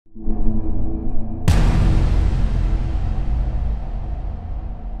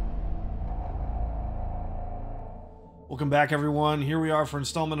Welcome back, everyone. Here we are for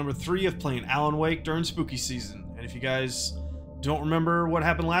installment number 3 of playing Alan Wake during spooky season. And if you guys don't remember what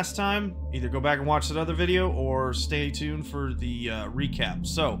happened last time, either go back and watch that other video or stay tuned for the recap.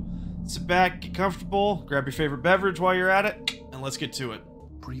 So, sit back, get comfortable, grab your favorite beverage while you're at it, and let's get to it.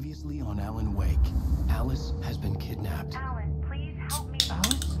 Previously on Alan Wake, Alice has been kidnapped. Alan, please help me.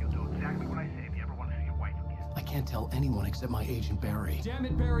 Alice? You'll do exactly what I say if you ever want to see your wife again. I can't tell anyone except my agent Barry. Damn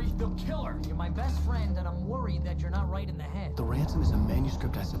it, Barry, they'll kill her. You're my best friend, and I'm worried that you're not right in the head. The ransom is a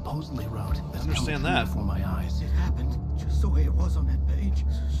manuscript I supposedly wrote. That's Understand come true that. before my eyes. It happened just the way it was on that page.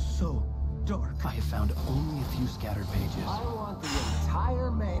 So dark. I have found only a few scattered pages. I want the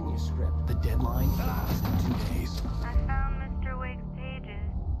entire manuscript. The deadline is in 2 days. I found Mr. Wake's pages.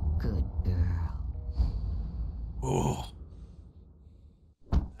 Good girl. Ooh.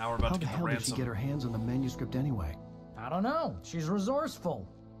 Now we're about How to the get the hell did she ransom. get her hands on the manuscript anyway? I don't know. She's resourceful.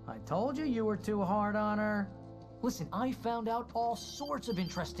 I told you you were too hard on her. Listen, I found out all sorts of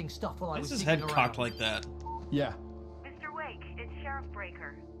interesting stuff while Why I is was his digging head around. cocked like that? Yeah. Mr. Wake, it's Sheriff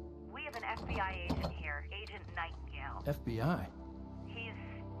Breaker. We have an FBI agent here, Agent Nightingale. FBI. He's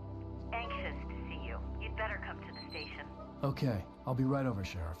anxious to see you. You'd better come to the station. Okay, I'll be right over,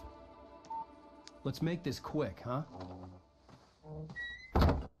 Sheriff. Let's make this quick, huh?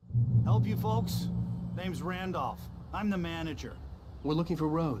 Help you folks? Name's Randolph. I'm the manager. We're looking for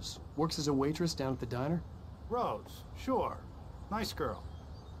Rose. Works as a waitress down at the diner. Rose, sure. Nice girl.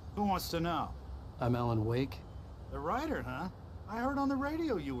 Who wants to know? I'm Alan Wake. The writer, huh? I heard on the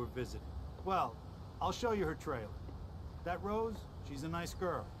radio you were visiting. Well, I'll show you her trailer. That Rose, she's a nice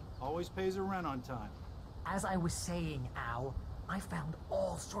girl. Always pays her rent on time. As I was saying, Al, I found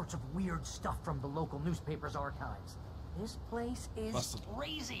all sorts of weird stuff from the local newspaper's archives. This place is Busted.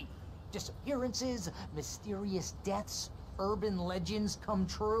 crazy. Disappearances, mysterious deaths, urban legends come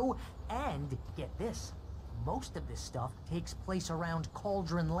true, and get this, most of this stuff takes place around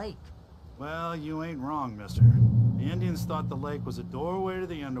Cauldron Lake. Well, you ain't wrong, mister. The Indians thought the lake was a doorway to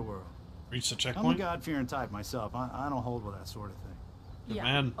the underworld. Reach the I'm a checkpoint? God-fearing type myself. I don't hold with that sort of thing. Good Yeah,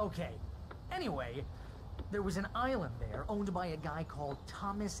 man. okay. Anyway, there was an island there owned by a guy called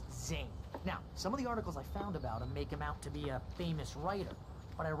Thomas Zane. Now, some of the articles I found about him make him out to be a famous writer,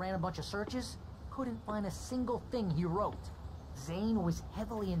 but I ran a bunch of searches, couldn't find a single thing he wrote. Zane was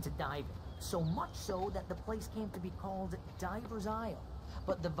heavily into diving, so much so that the place came to be called Diver's Isle.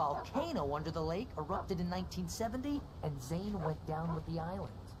 But the volcano under the lake erupted in 1970, and Zane went down with the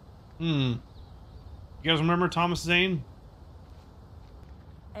island. You guys remember Thomas Zane?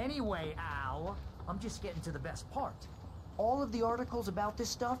 Anyway, Al, I'm just getting to the best part. All of the articles about this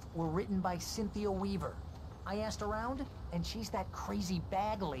stuff were written by Cynthia Weaver. I asked around, and she's that crazy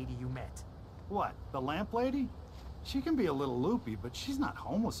bag lady you met. What, the lamp lady? She can be a little loopy, but she's not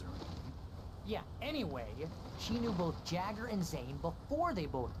homeless or anything. Yeah, anyway, she knew both Jagger and Zane before they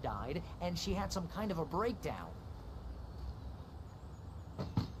both died, and she had some kind of a breakdown.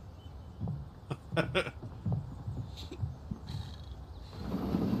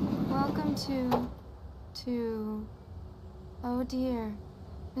 Welcome to... Oh dear,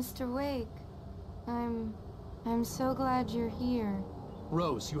 Mr. Wake. I'm so glad you're here.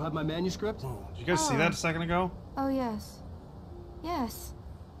 Rose, you have my manuscript? Whoa, did you guys see that a second ago? Oh yes. Yes.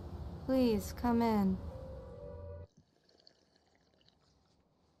 Please, come in.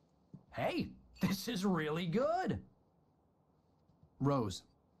 Hey, this is really good. Rose,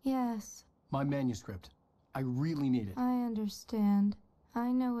 Yes, my manuscript. I really need it. I understand.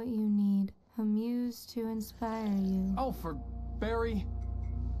 I know what you need. A muse to inspire you. Oh, for Barry.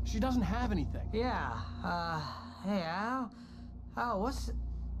 She doesn't have anything. Yeah, hey, Al? Al, what's...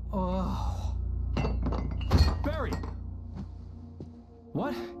 Oh... Barry!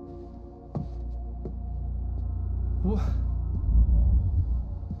 What? What?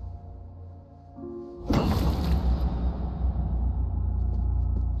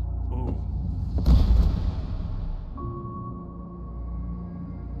 Ooh.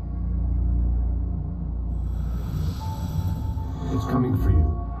 It's coming for you,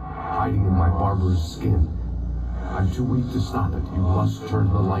 hiding in my barber's skin. I'm too weak to stop it. You must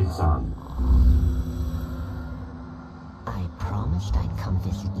turn the lights on. I promised I'd come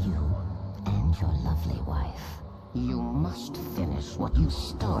visit you and your lovely wife. You must finish what you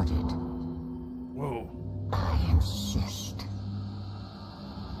started. Whoa. I insist.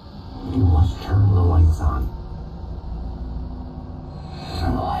 You must turn the lights on.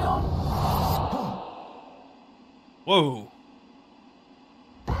 Turn the light on. Whoa.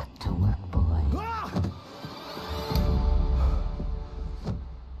 Back to work, boy.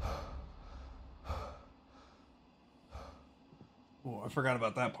 Oh, I forgot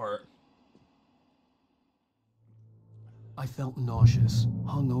about that part. I felt nauseous,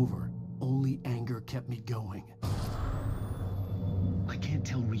 hungover. Only anger kept me going. I can't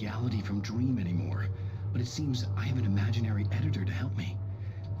tell reality from dream anymore, but it seems I have an imaginary editor to help me.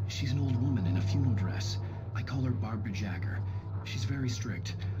 She's an old woman in a funeral dress. I call her Barbara Jagger. She's very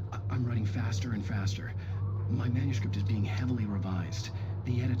strict. I'm writing faster and faster. My manuscript is being heavily revised.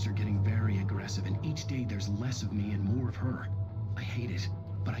 The edits are getting very aggressive, and each day there's less of me and more of her. I hate it,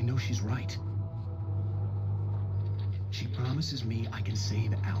 but I know she's right. She promises me I can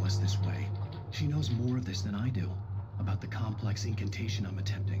save Alice this way. She knows more of this than I do. About the complex incantation I'm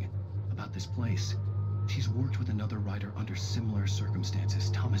attempting. About this place. She's worked with another writer under similar circumstances,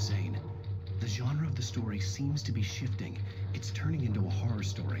 Thomas Zane. The genre of the story seems to be shifting. It's turning into a horror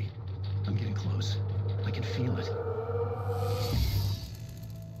story. I'm getting close. I can feel it.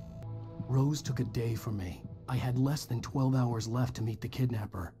 Rose took a day from me. I had less than 12 hours left to meet the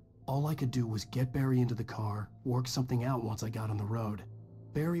kidnapper. All I could do was get Barry into the car, work something out once I got on the road.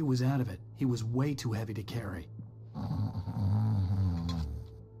 Barry was out of it. He was way too heavy to carry.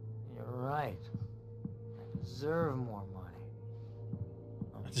 You're right. I deserve more money.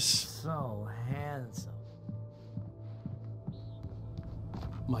 I'm so handsome.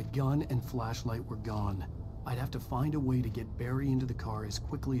 My gun and flashlight were gone. I'd have to find a way to get Barry into the car as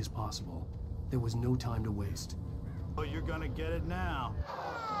quickly as possible. There was no time to waste. Oh, you're gonna get it now.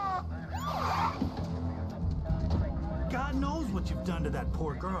 God knows what you've done to that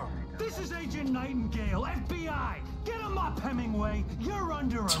poor girl. This is Agent Nightingale, FBI! Get him up, Hemingway! You're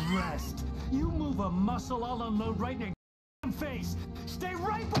under arrest! You move a muscle, I'll unload right in your face! Stay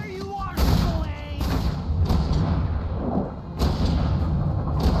right where you are, Slane!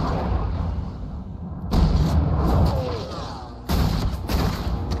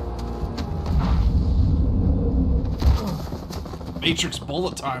 Matrix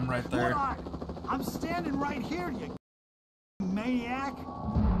bullet time right there. I'm standing right here, you maniac.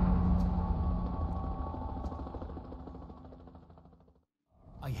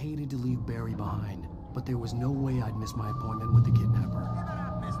 I hated to leave Barry behind, but there was no way I'd miss my appointment with the kidnapper.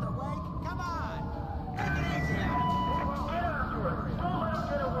 Mr. Wake, come on! Take it easy now. Get after it. Don't let him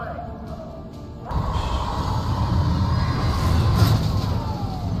get away.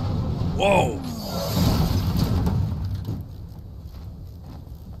 Whoa!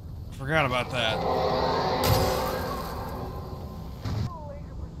 Forgot about that.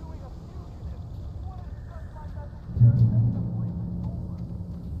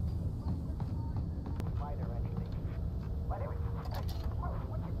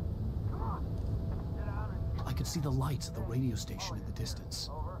 I could see the lights of the radio station in the distance.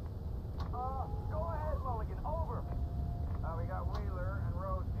 Go ahead, Mulligan. Over. We got Wheeler and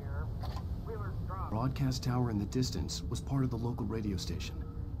Rose here. Wheeler's drunk. Broadcast tower in the distance was part of the local radio station.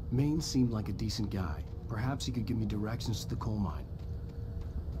 Maine seemed like a decent guy. Perhaps he could give me directions to the coal mine.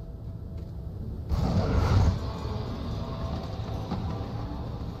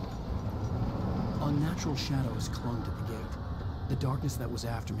 Unnatural shadows clung to the gate. The darkness that was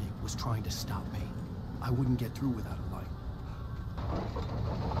after me was trying to stop me. I wouldn't get through without a light.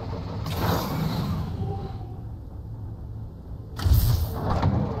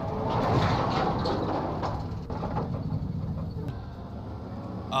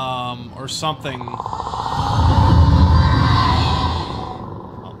 Or something.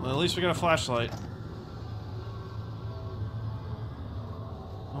 Well, at least we got a flashlight.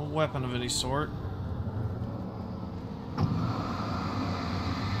 No weapon of any sort.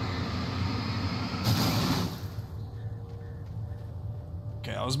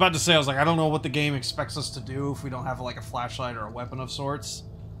 Okay, I was about to say, I was like, I don't know what the game expects us to do if we don't have like a flashlight or a weapon of sorts.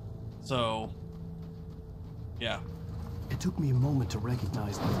 So, yeah. It took me a moment to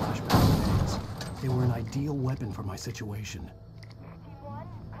recognize the flashback grenades. They were an ideal weapon for my situation.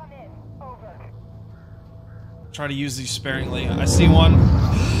 Come in. Over. Try to use these sparingly. I see one.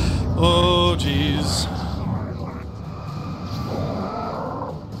 Oh, jeez.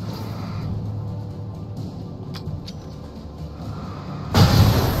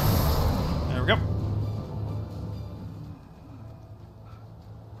 There we go.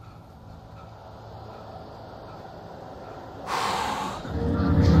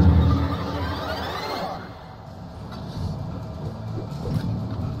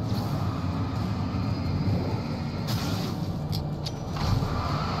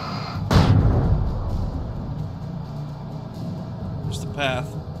 Path.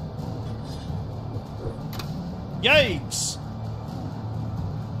 Yikes!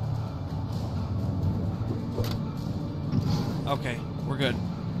 Okay, we're good.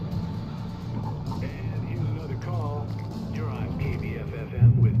 And here's another call. You're on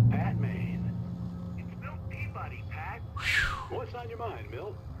KBF-FM with Pat Maine. It's Bill Peabody, Pat. What's on your mind,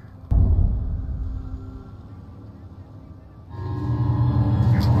 Mill?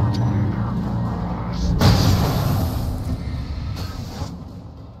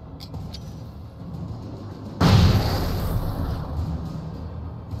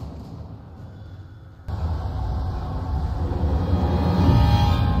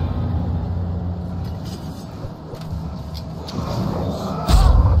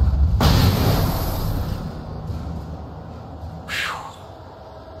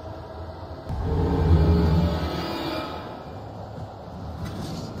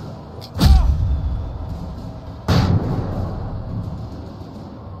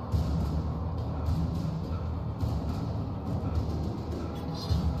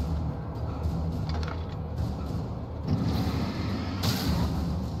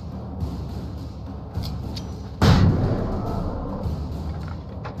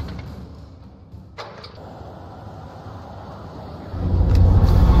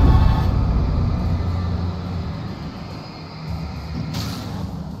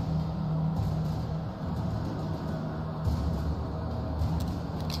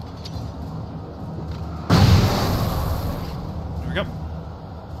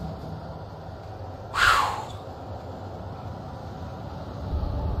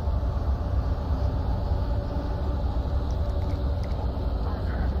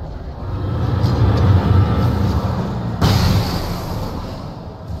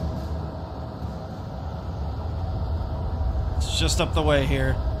 Just up the way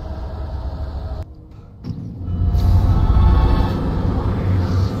here.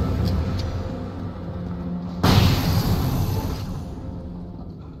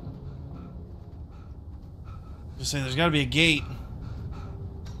 Just say there's got to be a gate.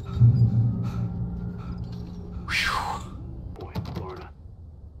 Boy, Florida.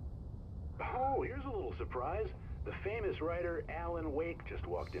 Oh, here's a little surprise. The famous writer Alan Wake just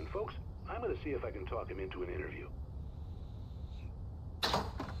walked in. Folks, I'm going to see if I can talk him into an interview.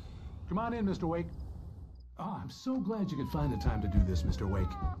 Come on in, Mr. Wake. Oh, I'm so glad you could find the time to do this, Mr. Wake.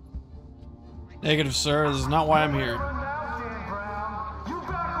 Negative, sir. This is not why I'm here.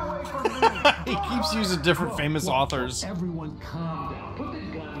 He keeps using different famous authors. Everyone calm down. Put the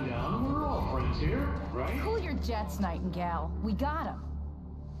gun down. We're all friends here, right? Cool your jets, Nightingale. We got him.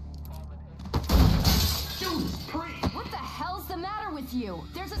 What the hell's the matter with you?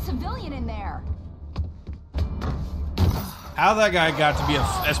 There's a civilian in there. How that guy got to be a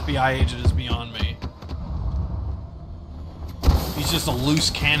FBI agent is beyond me. He's just a loose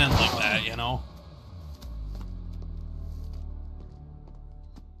cannon like that, you know?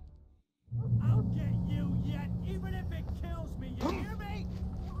 I'll get you yet, even if it kills me. You hear me?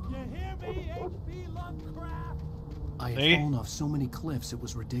 You hear me, H.P. Lovecraft? I had fallen off so many cliffs it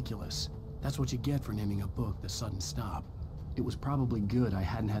was ridiculous. That's what you get for naming a book The Sudden Stop. It was probably good I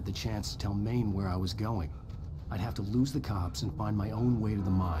hadn't had the chance to tell Maine where I was going. I'd have to lose the cops and find my own way to the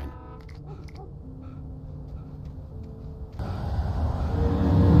mine.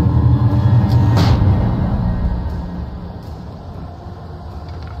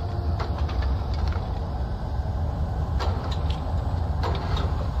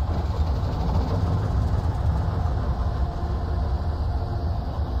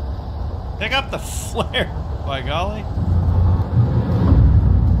 Pick up the flare, by golly.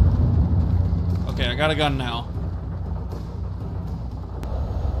 Okay, I got a gun now.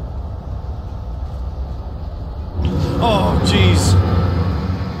 Oh, jeez.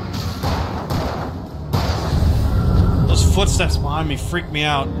 Those footsteps behind me freak me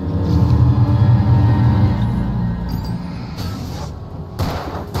out.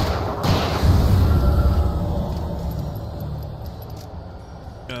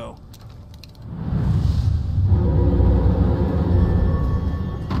 Go.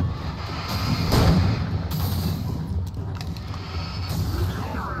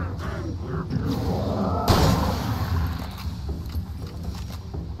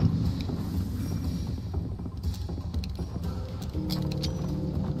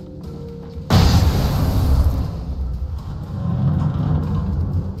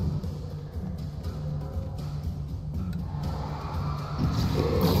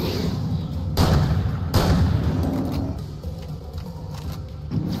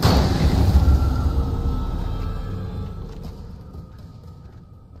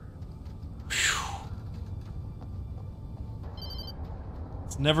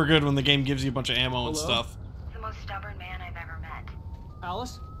 Never good when the game gives you a bunch of ammo and stuff. The most stubborn man I've ever met.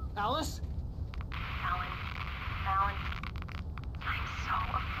 Alice? Alice? Alan, I'm so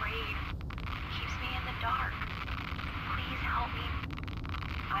afraid. It keeps me in the dark. Please help me.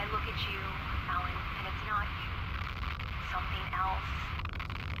 I look at you, Alan, and it's not you. Something else.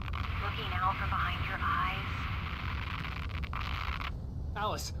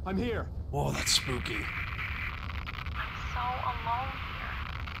 Alice, I'm here. Whoa, that's spooky. I'm so alone here.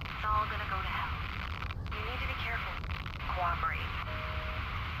 It's all gonna go to hell. You need to be careful. Cooperate.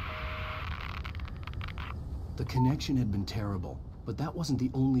 The connection had been terrible, but that wasn't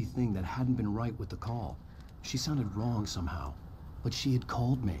the only thing that hadn't been right with the call. She sounded wrong somehow, but she had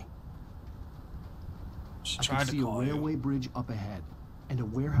called me. She I tried could to see a call you. railway bridge up ahead, and a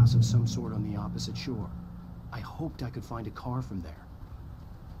warehouse of some sort on the opposite shore. I hoped I could find a car from there.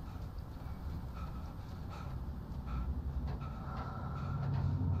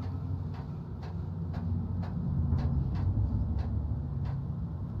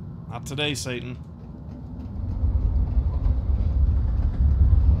 Not today, Satan.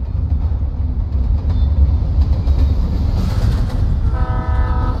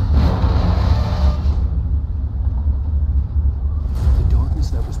 The darkness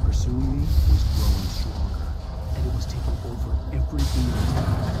that was pursuing me was growing stronger, and it was taking over everything in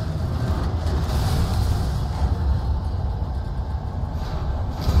town.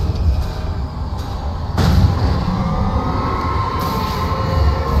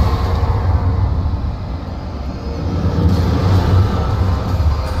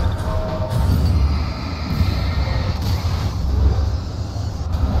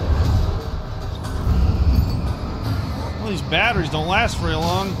 These batteries don't last very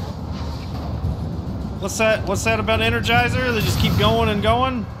long. What's that? What's that about Energizer? They just keep going and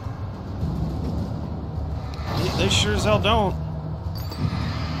going? They sure as hell don't.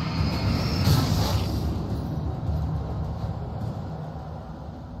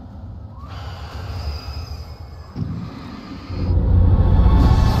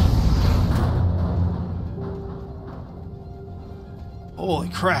 Holy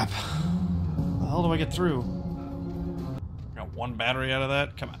crap. How the hell do I get through? Got one battery out of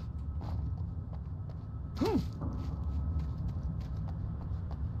that? Come on.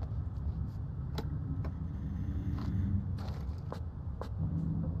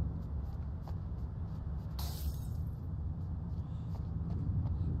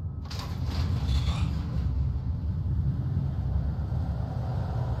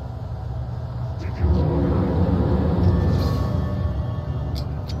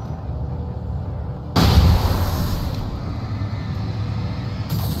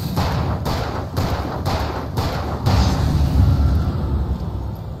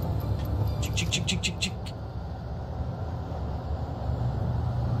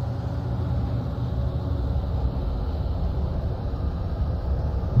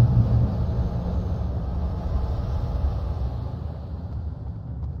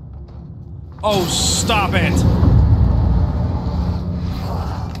 Oh, stop it!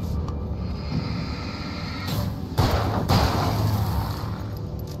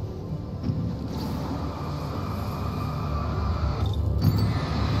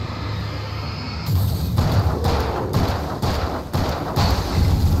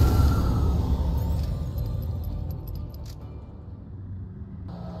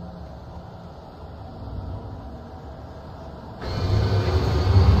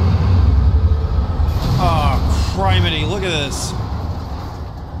 Criminy, look at this.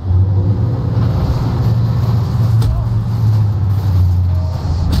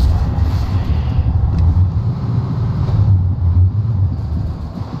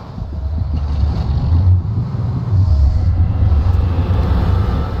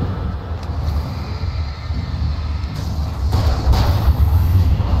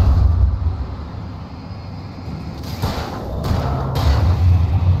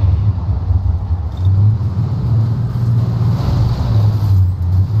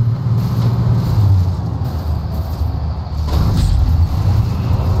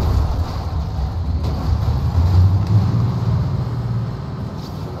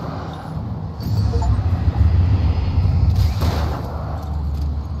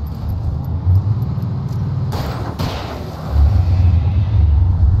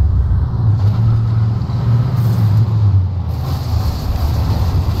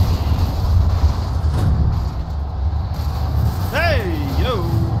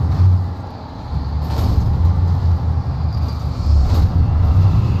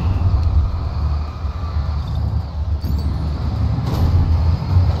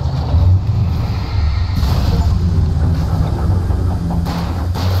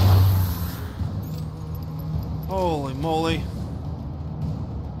 Holy moly.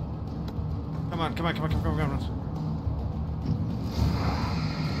 Come on, come on, come on, come on, come on.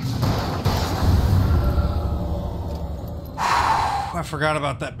 I forgot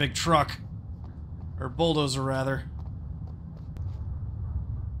about that big truck. Or bulldozer, rather.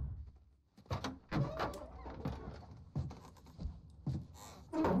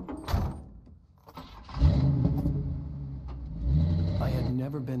 I had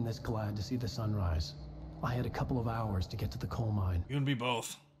never been this glad to see the sunrise. I had a couple of hours to get to the coal mine. You and me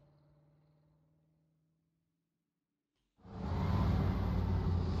both.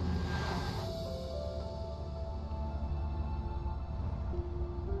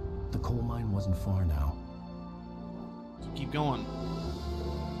 The coal mine wasn't far now. So keep going.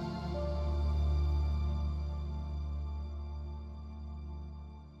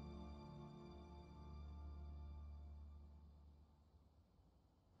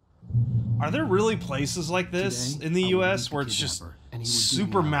 Are there really places like this in the U.S. where it's just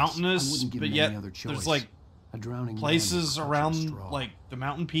super mountainous, but yet there's like places around like the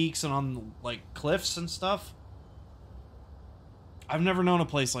mountain peaks and on like cliffs and stuff? I've never known a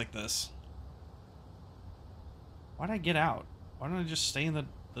place like this. Why'd I get out? Why don't I just stay in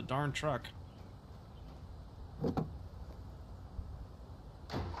the darn truck?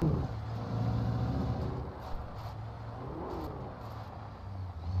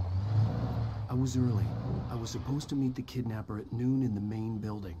 I was early. I was supposed to meet the kidnapper at noon in the main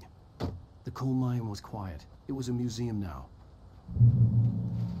building. The coal mine was quiet. It was a museum now.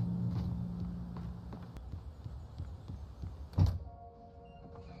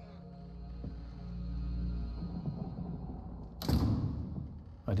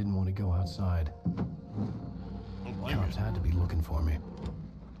 I didn't want to go outside. Cops had to be looking for me.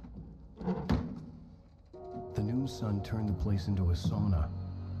 The noon sun turned the place into a sauna.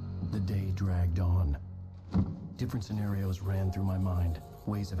 The day dragged on. Different scenarios ran through my mind.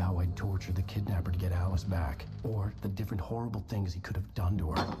 Ways of how I'd torture the kidnapper to get Alice back. Or the different horrible things he could have done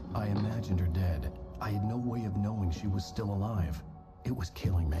to her. I imagined her dead. I had no way of knowing she was still alive. It was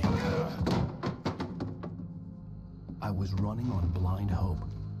killing me. I was running on blind hope.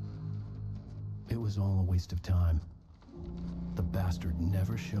 It was all a waste of time. The bastard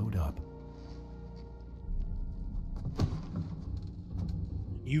never showed up.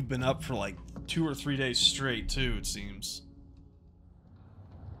 You've been up for like 2 or 3 days straight, too, it seems.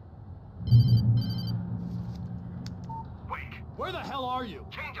 Wake. Where the hell are you?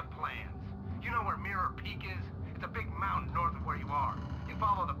 Change of plans. You know where Mirror Peak is? It's a big mountain north of where you are. You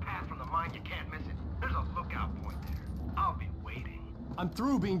follow the path from the mine, you can't miss it. There's a lookout point there. I'll be waiting. I'm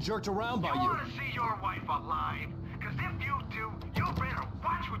through being jerked around by You you. want to see your wife alive? Because if you do, you better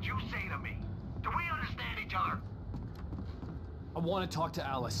watch what you say to me. Do we understand each other? I want to talk to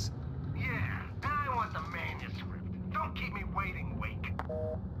Alice. Yeah, and I want the manuscript. Don't keep me waiting, Wake.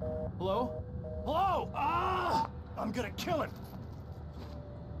 Hello? Hello? Ah! I'm gonna kill him.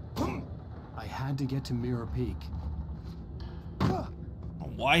 I had to get to Mirror Peak.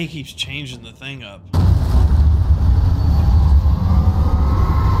 Why he keeps changing the thing up?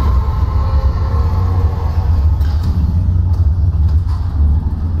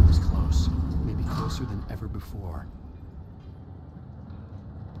 It was close. Maybe closer than ever before.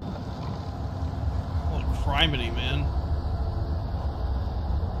 Oh, criminy, man.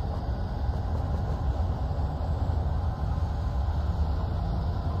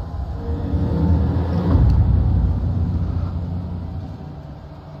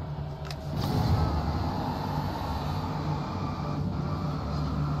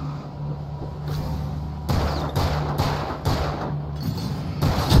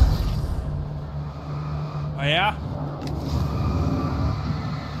 Oh, yeah?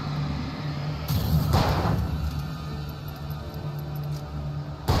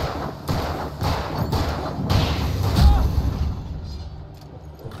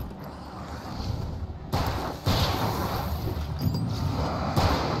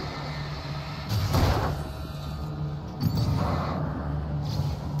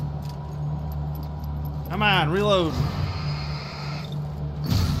 Come on, reload.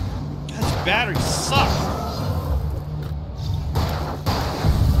 God, this battery sucks.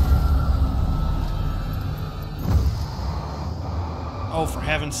 Oh, for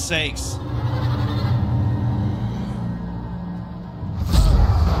heaven's sakes.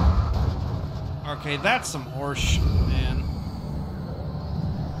 Okay, that's some horse shit, man.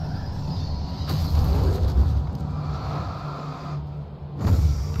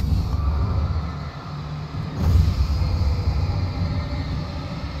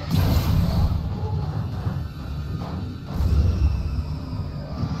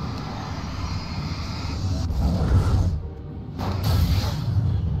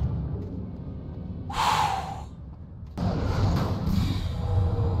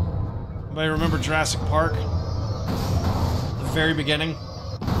 Anybody remember Jurassic Park? The very beginning?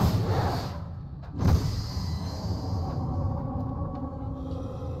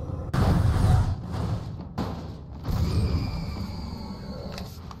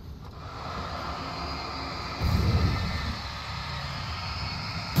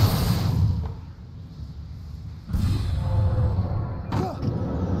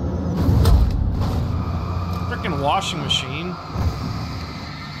 washing machine.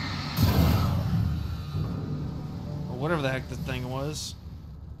 Or whatever the heck the thing was.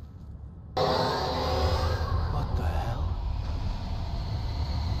 What the hell?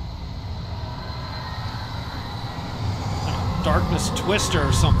 Darkness Twister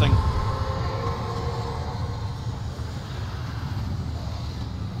or something.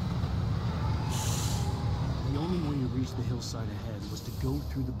 The only way to reach the hillside ahead was to go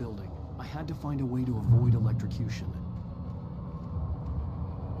through the building. I had to find a way to avoid electrocution.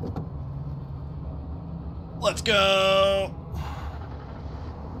 Let's go!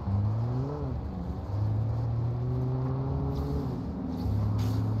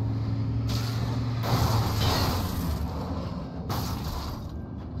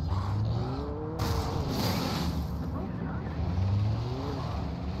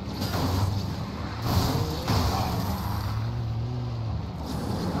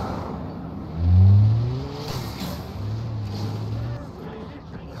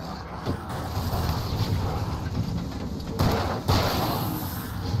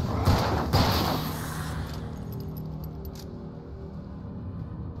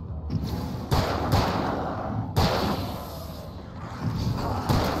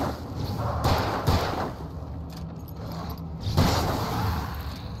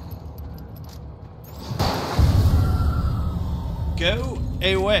 Go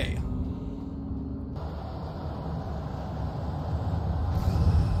away.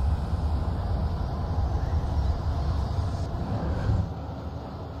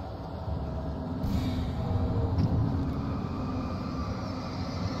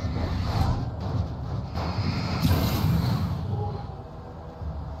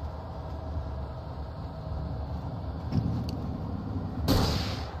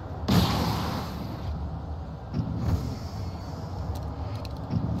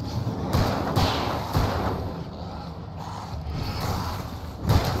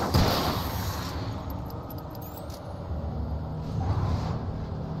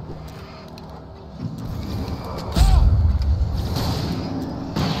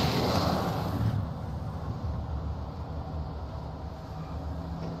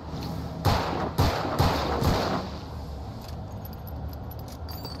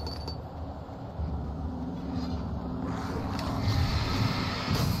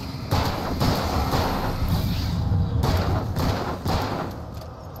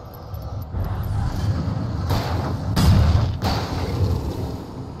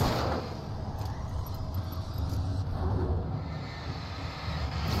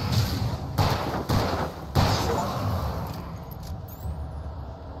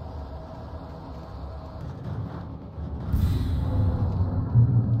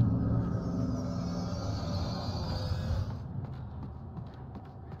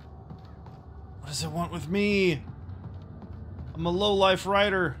 What does it want with me? I'm a low-life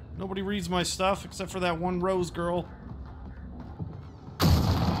writer. Nobody reads my stuff except for that one Rose girl.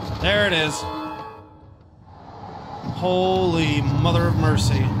 There it is. Holy mother of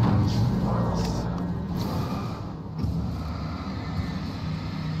mercy.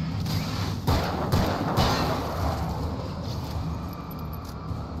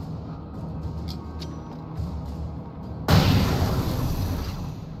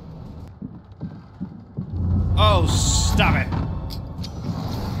 Oh, stop it.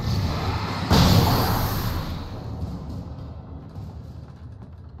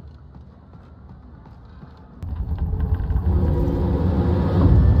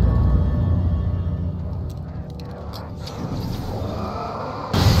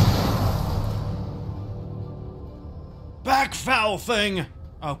 Back foul thing.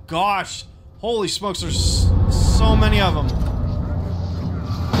 Oh gosh. Holy smokes, there's so many of them.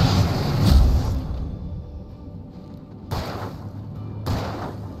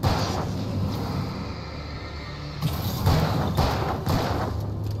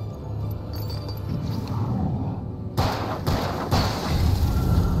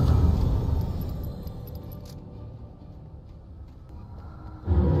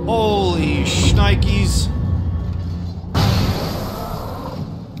 Holy shnikes.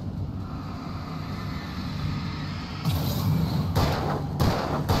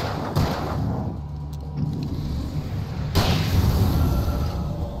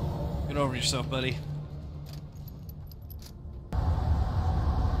 Get over yourself, buddy.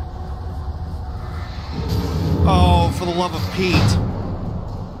 Oh, for the love of Pete.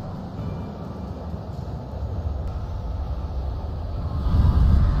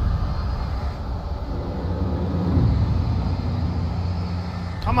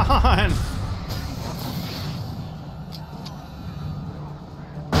 Come on!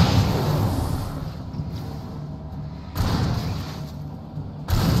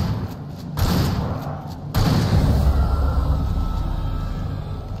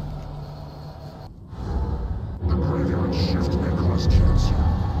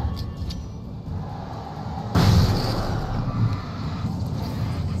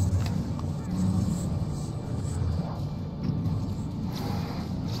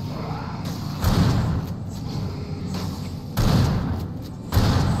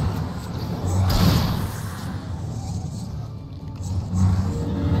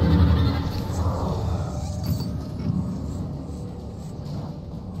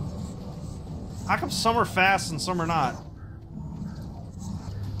 How come some are fast and some are not?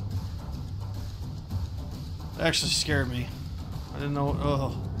 That actually scared me. I didn't know.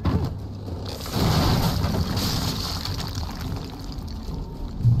 Oh.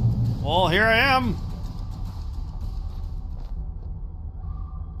 Well, here I am.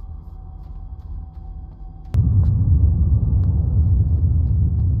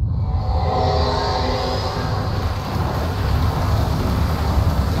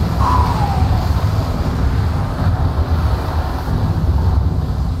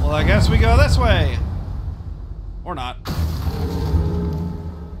 Well, I guess we go this way. Or not.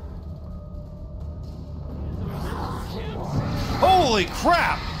 Holy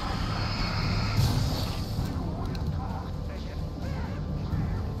crap!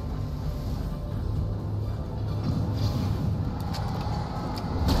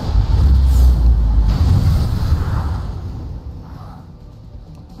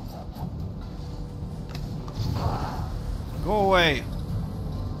 Go away.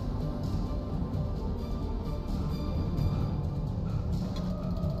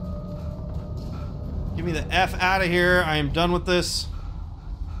 Get me the F out of here. I am done with this.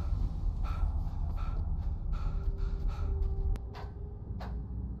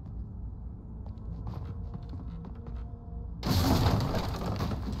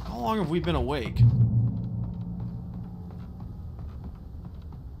 How long have we been awake?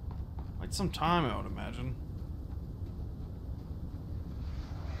 Quite some time, I would imagine.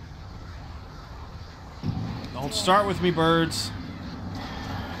 Don't start with me, birds.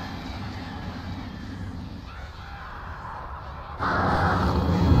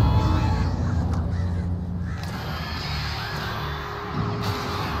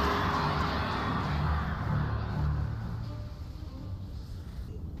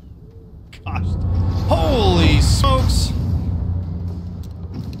 Gosh. Holy smokes!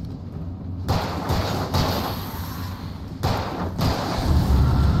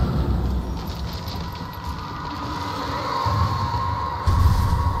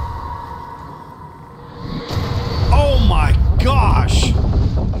 Oh my gosh!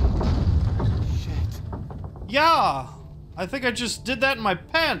 Shit. Yeah! I think I just did that in my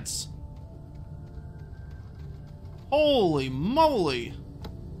pants! Holy moly!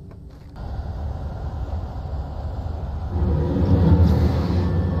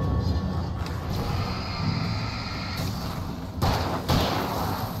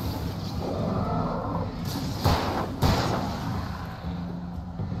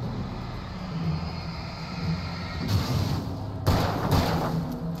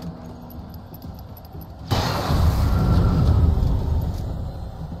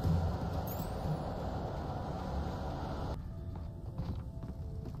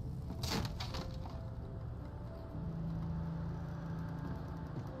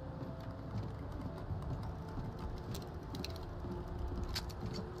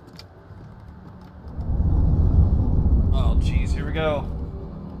 Oh, jeez, here we go.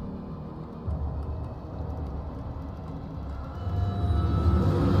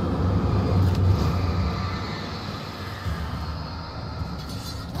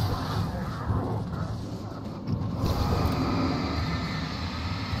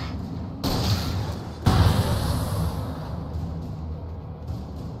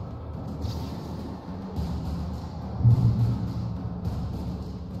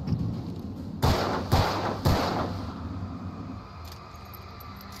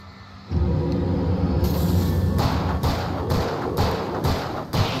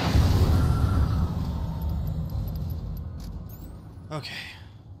 Okay.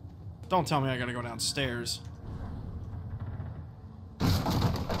 Don't tell me I gotta go downstairs.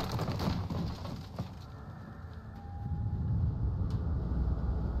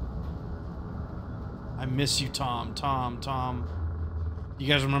 I miss you, Tom. Tom. You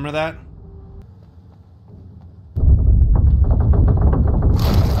guys remember that?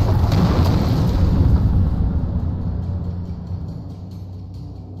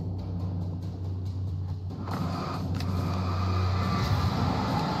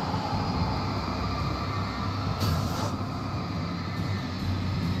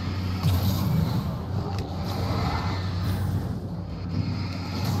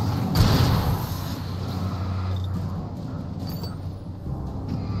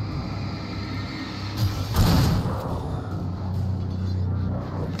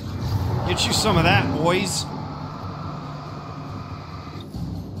 Get you some of that, boys.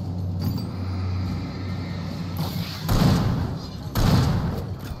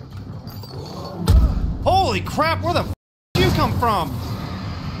 Holy crap, where the f did you come from?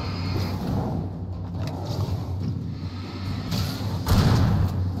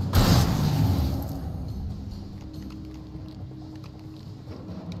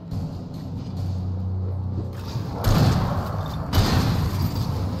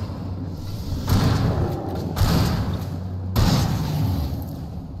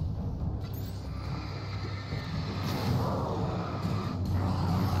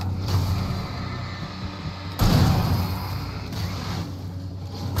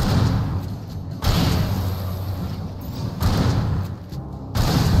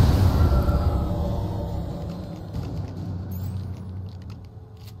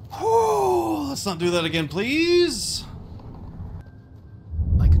 Let's not do that again, please.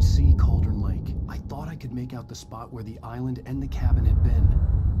 I could see Cauldron Lake. I thought I could make out the spot where the island and the cabin had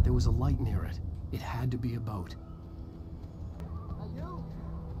been. There was a light near it. It had to be a boat.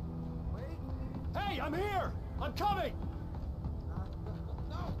 Hey, I'm here! I'm coming!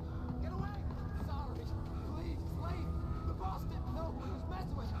 No! Get away! Sorry. Please, leave! The boss didn't know who he was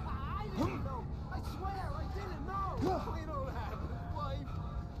messing with. I didn't know. I swear, I didn't know. We don't have a wife.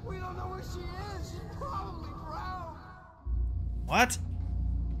 We don't know where she is. She's probably drowned. What?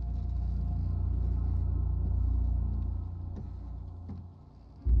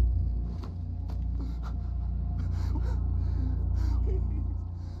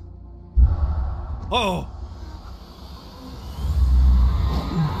 Oh!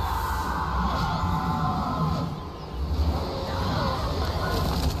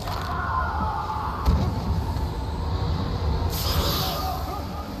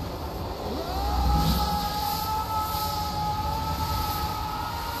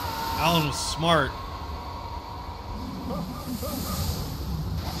 Alan was smart.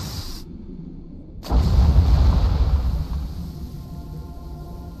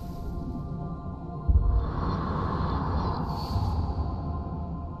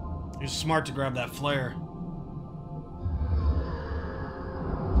 He was smart to grab that flare.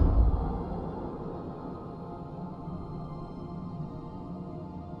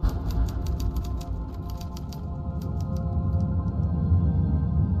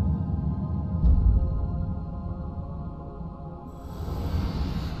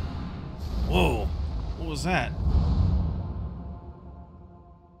 Whoa, what was that?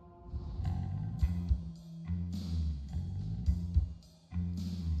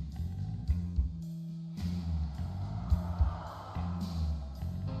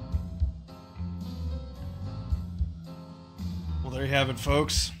 Well, there you have it,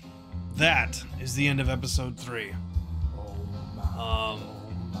 folks. That is the end of episode 3.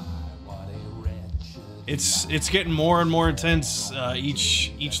 It's getting more and more intense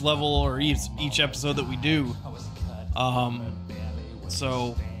each level or each episode that we do.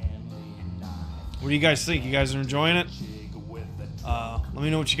 So what do you guys think? You guys are enjoying it? Let me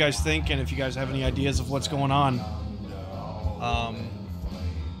know what you guys think, and if you guys have any ideas of what's going on.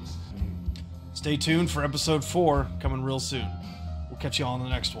 Stay tuned for episode 4 coming real soon. We'll catch you all on the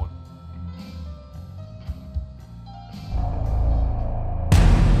next one.